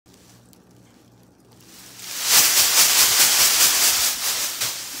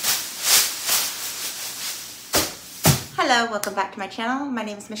Hello, welcome back to my channel. My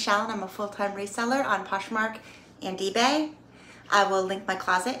name is Michelle and I'm a full-time reseller on Poshmark and eBay. I will link my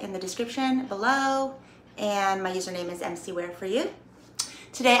closet in the description below and my username is MCWear for you.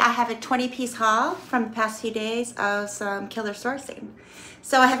 Today I have a 20-piece haul from the past few days of some killer sourcing.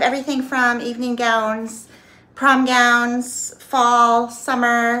 So I have everything from evening gowns, prom gowns, fall,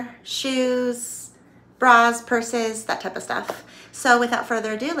 summer, shoes, bras, purses, that type of stuff. So without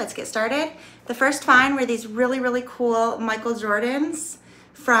further ado, let's get started. The first find were these really cool Michael Jordans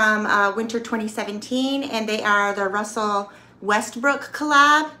from winter 2017, and they are the Russell Westbrook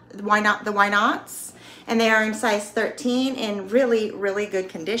collab, the Why Nots, and they are in size 13 in really good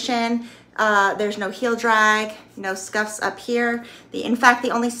condition. There's no heel drag, no scuffs up here. In fact,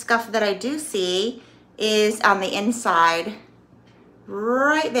 the only scuff that I do see is on the inside,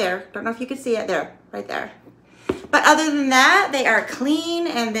 right there. Don't know if you can see it there, right there. But other than that, they are clean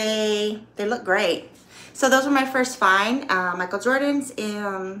and they look great. So those were my first find, Michael Jordans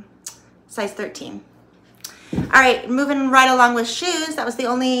in size 13. All right, moving right along with shoes. That was the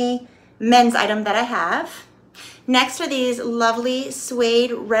only men's item that I have. Next are these lovely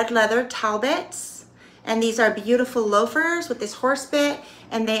suede red leather Talbots. And these are beautiful loafers with this horse bit,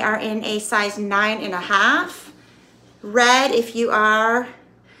 and they are in a size 9.5. Red, if you are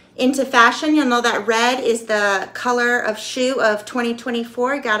into fashion, you'll know that red is the color of shoe of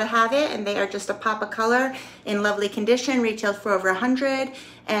 2024. You gotta have it, and they are just a pop of color in lovely condition, retailed for over 100,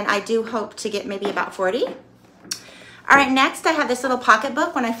 and I do hope to get maybe about 40. All right, next I have this little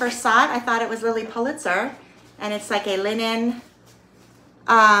pocketbook. When I first saw it, I thought it was Lily Pulitzer, and it's like a linen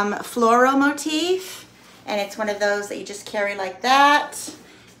floral motif, and it's one of those that you just carry like that.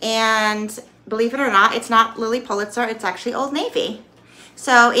 And believe it or not, it's not Lily Pulitzer, it's actually Old Navy.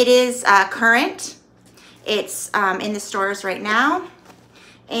 So it is current. It's in the stores right now,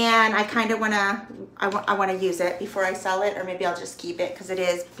 and I kind of I want to use it before I sell it, or maybe I'll just keep it because it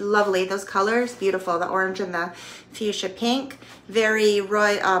is lovely. Those colors, beautiful. The orange and the fuchsia pink, very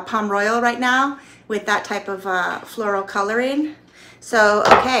Palm Royal right now with that type of floral coloring. So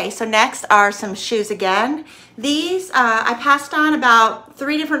okay, so next are some shoes again. These I passed on about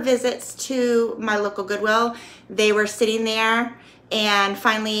 3 different visits to my local Goodwill. They were sitting there. And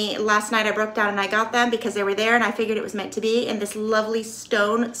finally, last night I broke down and I got them because they were there, and I figured it was meant to be in this lovely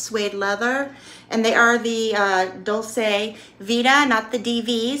stone suede leather. And they are the Dolce Vita, not the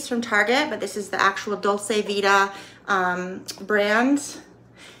DVs from Target, but this is the actual Dolce Vita brand.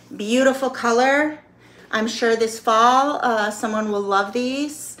 Beautiful color. I'm sure this fall someone will love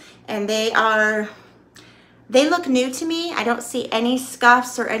these. And they look new to me. I don't see any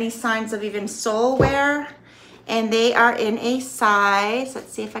scuffs or any signs of even sole wear. And they are in a size,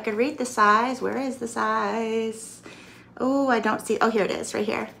 let's see if I could read the size. Where is the size? Oh, I don't see, oh, here it is, right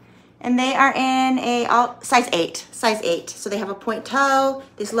here. And they are in a size 8, size 8. So they have a point toe,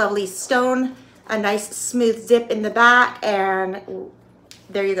 this lovely stone, a nice smooth zip in the back, and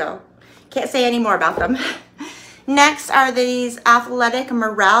there you go. Can't say any more about them. Next are these athletic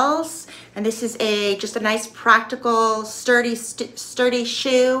Morels, and this is just a nice practical sturdy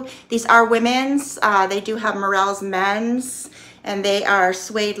shoe. These are women's. They do have Morels men's, and they are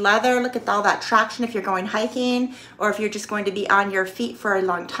suede leather. Look at all that traction if you're going hiking, or if you're just going to be on your feet for a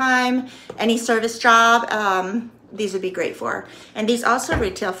long time. Any service job, these would be great for. And these also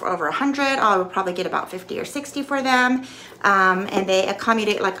retail for over 100. I would probably get about 50 or 60 for them. And they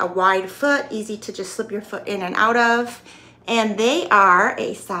accommodate like a wide foot, easy to just slip your foot in and out of. And they are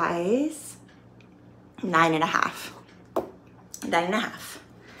a size 9.5. 9.5.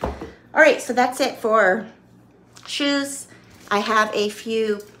 All right, so that's it for shoes. I have a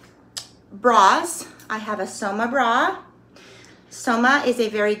few bras. I have a Soma bra. Soma is a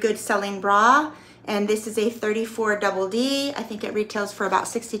very good selling bra. And this is a 34 double D. I think it retails for about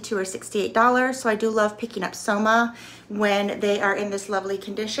 $62 or $68. So I do love picking up Soma when they are in this lovely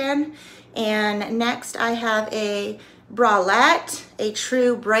condition. And next I have a bralette, a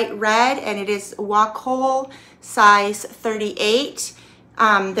true bright red, and it is walk hole size 38.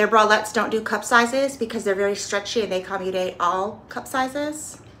 Their bralettes don't do cup sizes because they're very stretchy and they accommodate all cup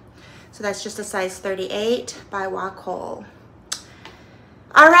sizes. So that's just a size 38 by walk hole.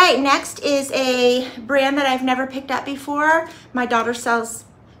 All right, next is a brand that I've never picked up before. My daughter sells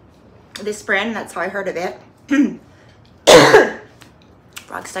this brand, and that's how I heard of it.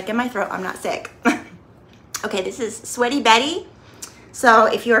 Frog stuck in my throat, I'm not sick. Okay, this is Sweaty Betty. So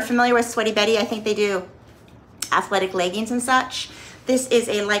if you're familiar with Sweaty Betty, I think they do athletic leggings and such. This is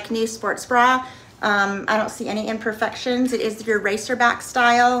a like new sports bra. I don't see any imperfections. It is your racerback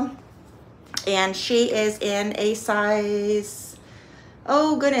style. And she is in a size,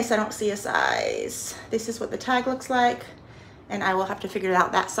 oh goodness, I don't see a size. This is what the tag looks like. and I will have to figure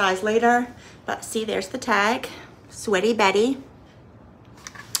out that size later. But see, there's the tag, Sweaty Betty,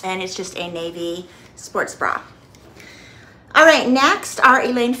 and it's just a navy sports bra. All right, next are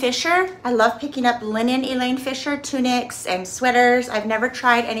Elaine Fisher. I love picking up linen Elaine Fisher tunics and sweaters. I've never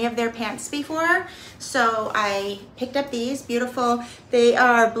tried any of their pants before, so I picked up these, beautiful. They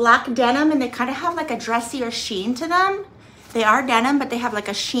are black denim and they kind of have like a dressier sheen to them. They are denim, but they have like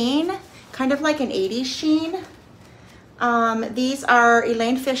a sheen, kind of like an 80s sheen. These are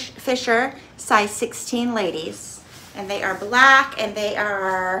Elaine Fisher, size 16 ladies, and they are black and they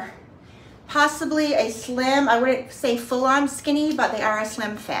are possibly a slim, I wouldn't say full-on skinny, but they are a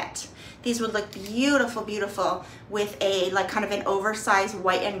slim fit. These would look beautiful, beautiful with a like kind of an oversized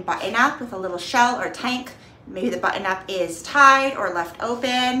whitened button up with a little shell or tank. Maybe the button up is tied or left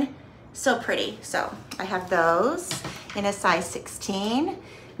open. So pretty. So I have those in a size 16.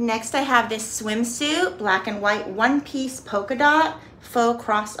 Next I have this swimsuit, black and white one-piece polka dot, faux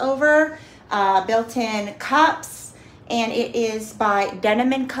crossover, built-in cups. And it is by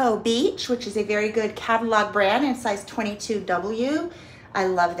Denim & Co. Beach, which is a very good catalog brand in size 22W. I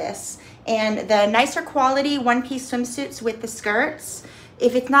love this. And the nicer quality one-piece swimsuits with the skirts.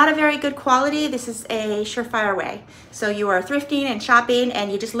 If it's not a very good quality, this is a surefire way. So you are thrifting and shopping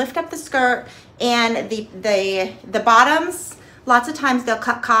and you just lift up the skirt and the bottoms, lots of times they'll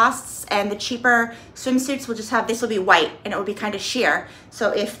cut costs, and the cheaper swimsuits will just have, this will be white and it will be kind of sheer.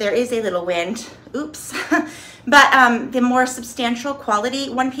 So if there is a little wind, oops. But the more substantial quality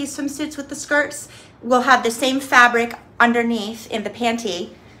one-piece swimsuits with the skirts will have the same fabric underneath in the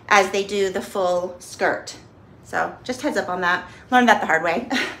panty as they do the full skirt. So just heads up on that. Learned that the hard way.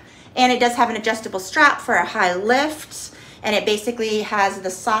 And it does have an adjustable strap for a high lift, and it basically has the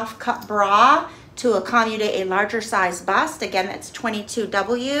soft cut bra to accommodate a larger size bust. Again, that's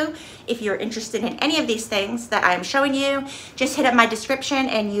 22W. If you're interested in any of these things that I'm showing you, just hit up my description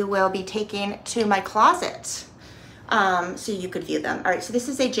and you will be taken to my closet. So you could view them. All right, so this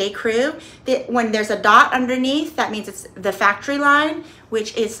is a J. Crew. When there's a dot underneath, that means it's the factory line,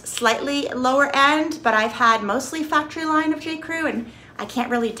 which is slightly lower end, but I've had mostly factory line of J. Crew and I can't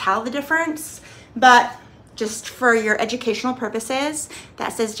really tell the difference. But just for your educational purposes,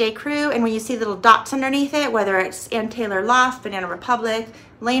 that says J. Crew, and when you see little dots underneath it, whether it's Ann Taylor Loft, Banana Republic,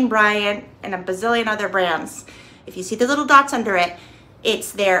 Lane Bryant, and a bazillion other brands, if you see the little dots under it,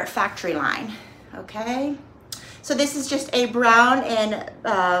 it's their factory line, okay? So this is just a brown and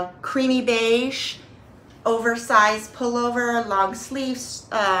creamy beige, oversized pullover, long sleeves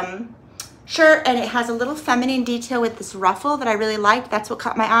shirt, and it has a little feminine detail with this ruffle that I really liked. That's what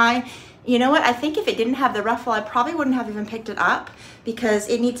caught my eye. You know what? I think if it didn't have the ruffle, I probably wouldn't have even picked it up because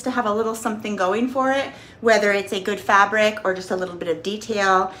it needs to have a little something going for it, whether it's a good fabric or just a little bit of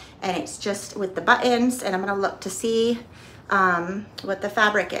detail. And it's just with the buttons, and I'm gonna look to see what the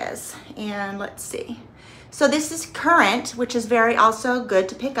fabric is. And let's see. So this is current, which is very also good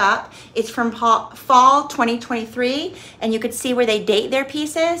to pick up. It's from fall 2023, and you could see where they date their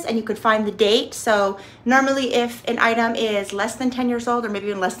pieces and you could find the date. So normally if an item is less than 10 years old or maybe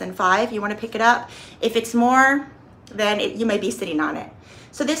even less than 5, you wanna pick it up. If it's more, then you may be sitting on it.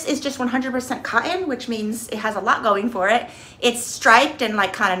 So this is just 100% cotton, which means it has a lot going for it. It's striped and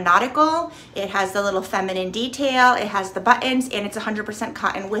like kind of nautical. It has the little feminine detail. It has the buttons, and it's 100%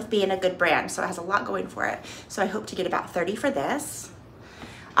 cotton with being a good brand. So it has a lot going for it. So I hope to get about 30 for this.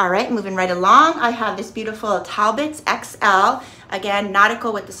 All right, moving right along, I have this beautiful Talbot's XL. Again,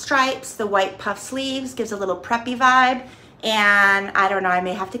 nautical with the stripes, the white puff sleeves, gives a little preppy vibe. And I don't know, I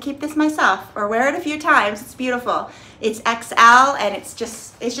may have to keep this myself or wear it a few times. It's beautiful. It's XL and it's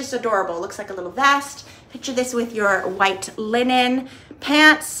just adorable. It looks like a little vest. Picture this with your white linen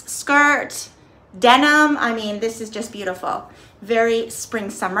pants, skirt, denim. I mean, this is just beautiful. Very spring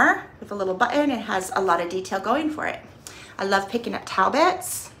summer with a little button. It has a lot of detail going for it. I love picking up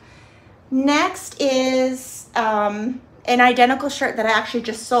Talbots. Next is an identical shirt that I actually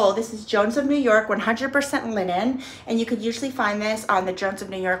just sold. This is Jones of New York, 100% linen, and you could usually find this on the Jones of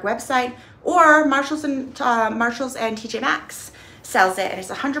New York website, or Marshalls and TJ Maxx sells it, and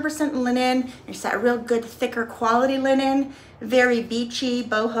it's 100% linen. It's that real good, thicker quality linen, very beachy,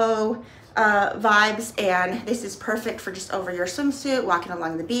 boho vibes, and this is perfect for just over your swimsuit, walking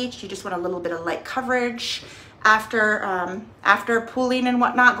along the beach. You just want a little bit of light coverage after pooling and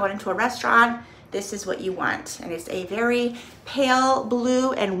whatnot, going into a restaurant. This is what you want, and it's a very pale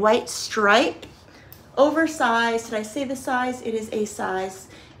blue and white stripe, oversized. Did I say the size? It is a size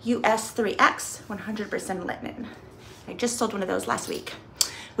US 3X, 100% linen. I just sold one of those last week,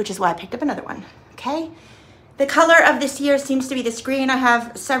 which is why I picked up another one, okay? The color of this year seems to be this green. I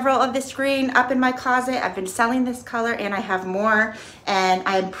have several of this green up in my closet. I've been selling this color and I have more, and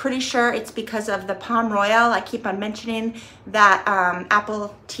I'm pretty sure it's because of the Palm Royal. I keep on mentioning that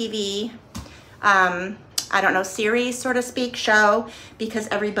Apple TV, I don't know, series, so to speak, show, because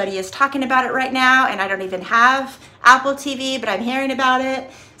everybody is talking about it right now, and I don't even have Apple TV, but I'm hearing about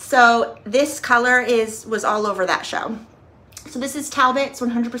it. So this color was all over that show. So this is Talbot's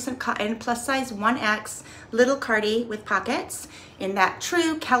 100% cotton plus size 1X little cardi with pockets in that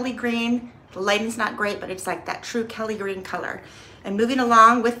true Kelly green. The lighting's not great, but it's like that true Kelly green color. And moving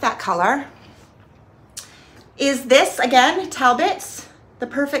along with that color is this, again, Talbot's, the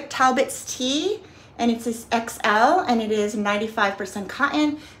perfect Talbot's tee, and it's this XL, and it is 95%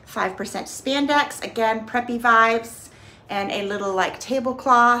 cotton, 5% spandex, again, preppy vibes, and a little like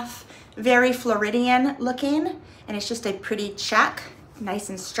tablecloth, very Floridian looking. And it's just a pretty check, nice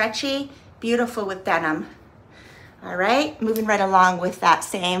and stretchy, beautiful with denim. All right, moving right along with that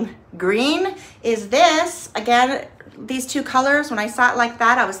same green is this. Again, these two colors, when I saw it like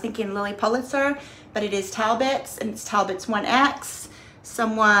that, I was thinking Lily Pulitzer, but it is Talbot's, and it's Talbot's 1X.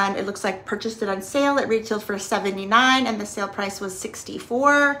 Someone, it looks like, purchased it on sale. It retailed for $79, and the sale price was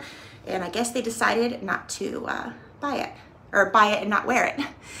 $64. And I guess they decided not to buy it, or buy it and not wear it.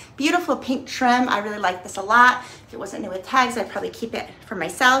 Beautiful pink trim. I really like this a lot. If it wasn't new with tags, I'd probably keep it for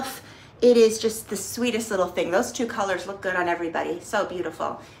myself. It is just the sweetest little thing. Those two colors look good on everybody. So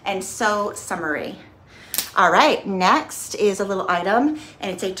beautiful and so summery. All right, next is a little item,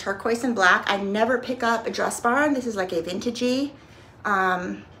 and it's a turquoise and black. I never pick up a Dress Barn. This is like a vintagey,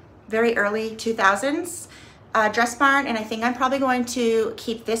 very early 2000s Dress Barn, and I think I'm probably going to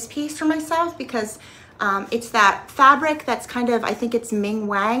keep this piece for myself because it's that fabric that's kind of, I think it's Ming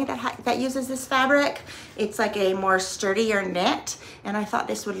Wang that uses this fabric. It's like a more sturdier knit, and I thought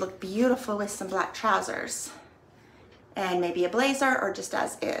this would look beautiful with some black trousers and maybe a blazer or just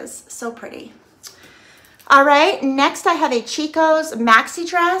as is. So pretty. All right, next I have a Chico's maxi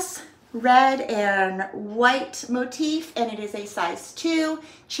dress, red and white motif, and it is a size 2.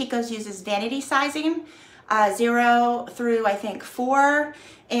 Chico's uses vanity sizing, 0 through I think 4,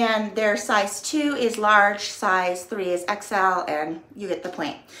 and their size 2 is large, size 3 is XL, and you get the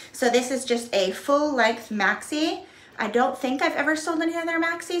point. So this is just a full length maxi. I don't think I've ever sold any of their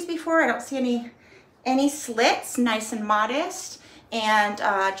maxis before. I don't see any slits, nice and modest, and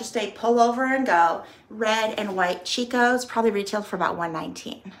just a pull over and go. Red and white Chico's, probably retailed for about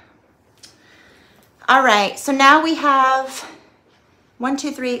 $119. All right, so now we have 1,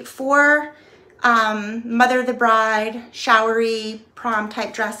 2, 3, 4 Mother of the Bride, showery, prom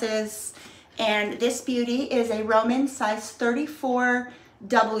type dresses. And this beauty is a Roman size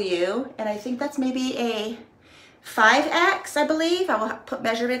 34W, and I think that's maybe a 5X, I believe. I will put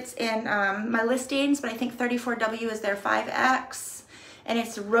measurements in my listings, but I think 34W is their 5X. And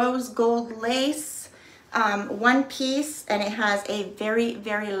it's rose gold lace, one piece, and it has a very,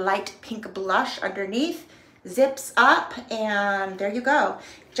 very light pink blush underneath. Zips up, and there you go.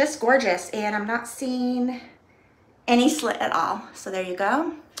 Just gorgeous, and I'm not seeing any slit at all. So there you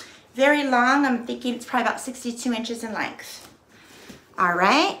go. Very long. I'm thinking it's probably about 62 inches in length. All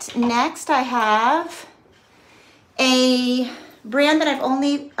right, next I have a brand that I've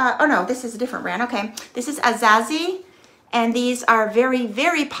only, oh no, this is a different brand. Okay, this is Azazi, and these are very,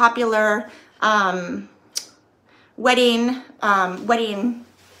 very popular wedding, what am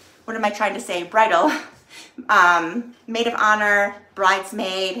I trying to say, bridal, maid of honor,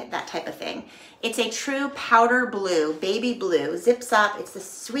 bridesmaid, that type of thing. It's a true powder blue, baby blue, zips up. It's the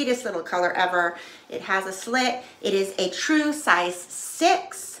sweetest little color ever. It has a slit. It is a true size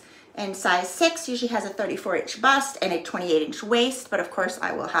 6, and size 6 usually has a 34-inch bust and a 28-inch waist, but of course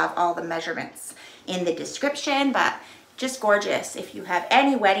I will have all the measurements in the description. But just gorgeous. If you have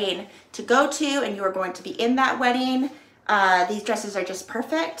any wedding to go to and you are going to be in that wedding, these dresses are just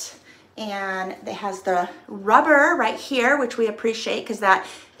perfect. And it has the rubber right here, which we appreciate because that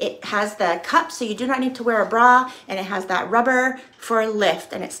it has the cup, so you do not need to wear a bra, and it has that rubber for a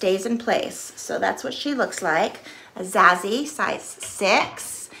lift, and it stays in place. So that's what she looks like. A Zazie, size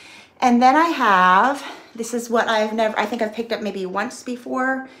 6. And then I have, this is what I think I've picked up maybe once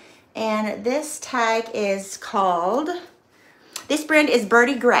before, and this tag is called, this brand is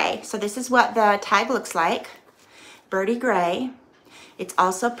Birdie Gray. So this is what the tag looks like, Birdie Gray. It's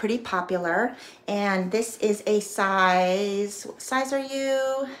also pretty popular, and this is a size, what size are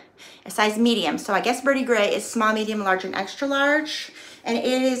you? A size medium. So I guess Birdie Gray is small, medium, large, and extra large. And it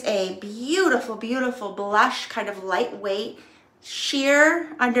is a beautiful, beautiful blush, kind of lightweight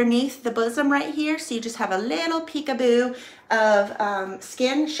sheer underneath the bosom right here. So you just have a little peekaboo of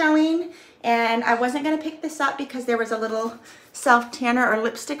skin showing. And I wasn't gonna pick this up because there was a little self tanner or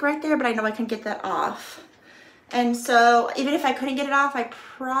lipstick right there, but I know I can get that off. And so even if I couldn't get it off, I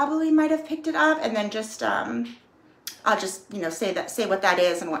probably might have picked it up and then just, I'll just, you know, say what that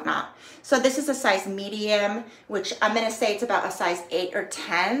is and whatnot. So this is a size medium, which I'm gonna say it's about a size 8 or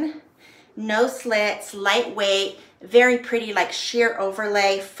 10. No slits, lightweight, very pretty, like sheer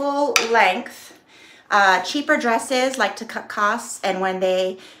overlay, full length. Cheaper dresses like to cut costs, and when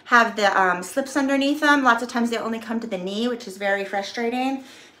they have the slips underneath them, lots of times they only come to the knee, which is very frustrating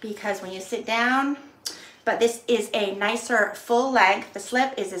because when you sit down, but this is a nicer full length. The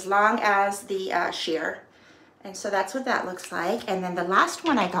slip is as long as the sheer. And so that's what that looks like. And then the last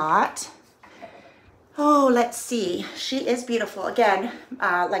one I got, oh, let's see. She is beautiful. Again,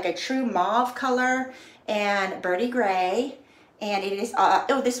 like a true mauve color and birdie gray. And it is,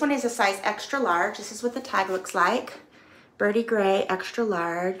 oh, this one is a size extra large. This is what the tag looks like. Birdie gray, extra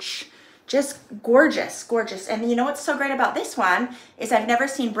large. Just gorgeous, gorgeous. And you know what's so great about this one is I've never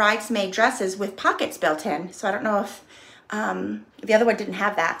seen bridesmaid dresses with pockets built in. So I don't know if the other one didn't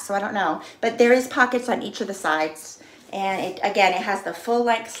have that, so I don't know. But there is pockets on each of the sides. And again, it has the full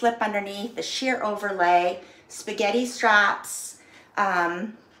length slip underneath, the sheer overlay, spaghetti straps.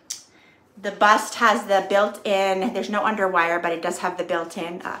 The bust has the built-in, there's no underwire, but it does have the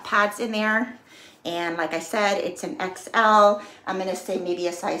built-in pads in there. And like I said, it's an XL. I'm gonna say maybe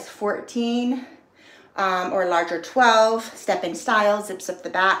a size 14 or larger 12. Step-in style, zips up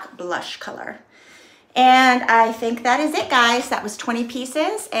the back, blush color. And I think that is it, guys. That was 20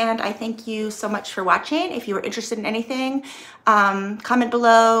 pieces, and I thank you so much for watching. If you were interested in anything, comment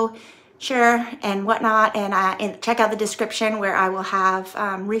below, share, and whatnot, and check out the description where I will have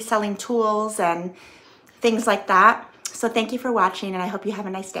reselling tools and things like that. So thank you for watching, and I hope you have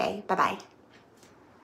a nice day. Bye-bye.